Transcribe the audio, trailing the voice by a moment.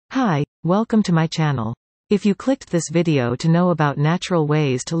Hi, welcome to my channel. If you clicked this video to know about natural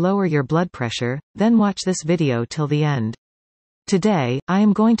ways to lower your blood pressure, then watch this video till the end. Today, I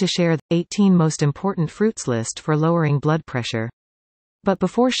am going to share the 18 most important fruits list for lowering blood pressure. But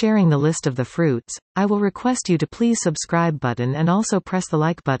before sharing the list of the fruits, I will request you to please subscribe button and also press the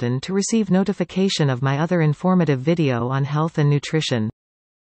like button to receive notification of my other informative video on health and nutrition.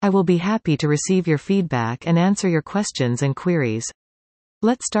 I will be happy to receive your feedback and answer your questions and queries.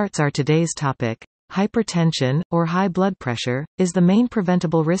 Let's start our today's topic. Hypertension, or high blood pressure, is the main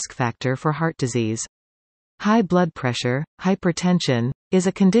preventable risk factor for heart disease. High blood pressure, hypertension, is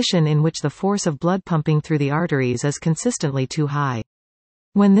a condition in which the force of blood pumping through the arteries is consistently too high.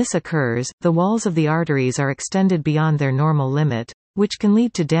 When this occurs, the walls of the arteries are extended beyond their normal limit, which can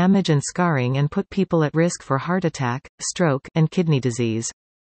lead to damage and scarring and put people at risk for heart attack, stroke, and kidney disease.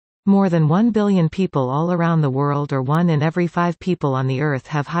 More than 1 billion people all around the world, or 1 in every 5 people on the earth,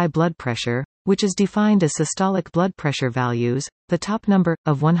 have high blood pressure, which is defined as systolic blood pressure values, the top number,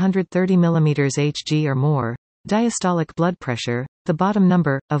 of 130 mm Hg or more, diastolic blood pressure, the bottom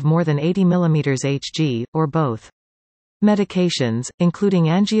number, of more than 80 mm Hg, or both. Medications, including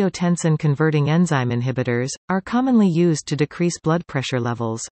angiotensin-converting enzyme inhibitors, are commonly used to decrease blood pressure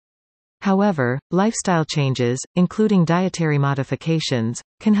levels. However, lifestyle changes, including dietary modifications,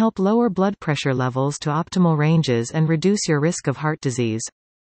 can help lower blood pressure levels to optimal ranges and reduce your risk of heart disease.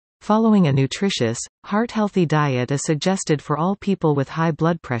 Following a nutritious, heart-healthy diet is suggested for all people with high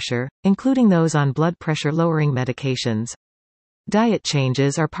blood pressure, including those on blood pressure-lowering medications. Diet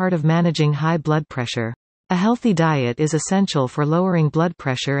changes are part of managing high blood pressure. A healthy diet is essential for lowering blood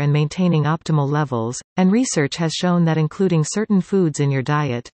pressure and maintaining optimal levels, and research has shown that including certain foods in your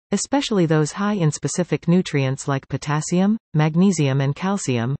diet, especially those high in specific nutrients like potassium, magnesium and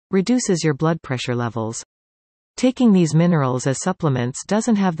calcium, reduces your blood pressure levels. Taking these minerals as supplements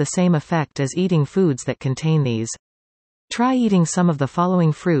doesn't have the same effect as eating foods that contain these. Try eating some of the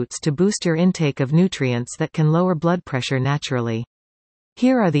following fruits to boost your intake of nutrients that can lower blood pressure naturally.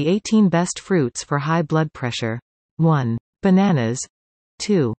 Here are the 18 best fruits for high blood pressure. 1. Bananas.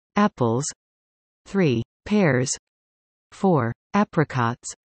 2. Apples. 3. Pears. 4.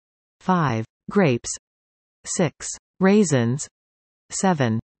 Apricots. 5. Grapes. 6. Raisins.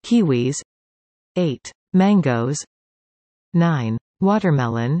 7. Kiwis. 8. Mangoes. 9.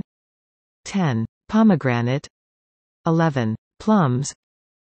 Watermelon. 10. Pomegranate. 11. Plums.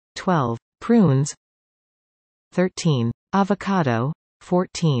 12. Prunes. 13. Avocado.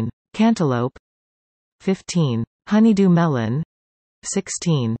 14. Cantaloupe. 15. Honeydew melon.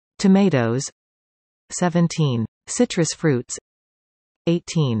 16. Tomatoes. 17. Citrus fruits.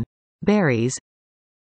 18. Berries.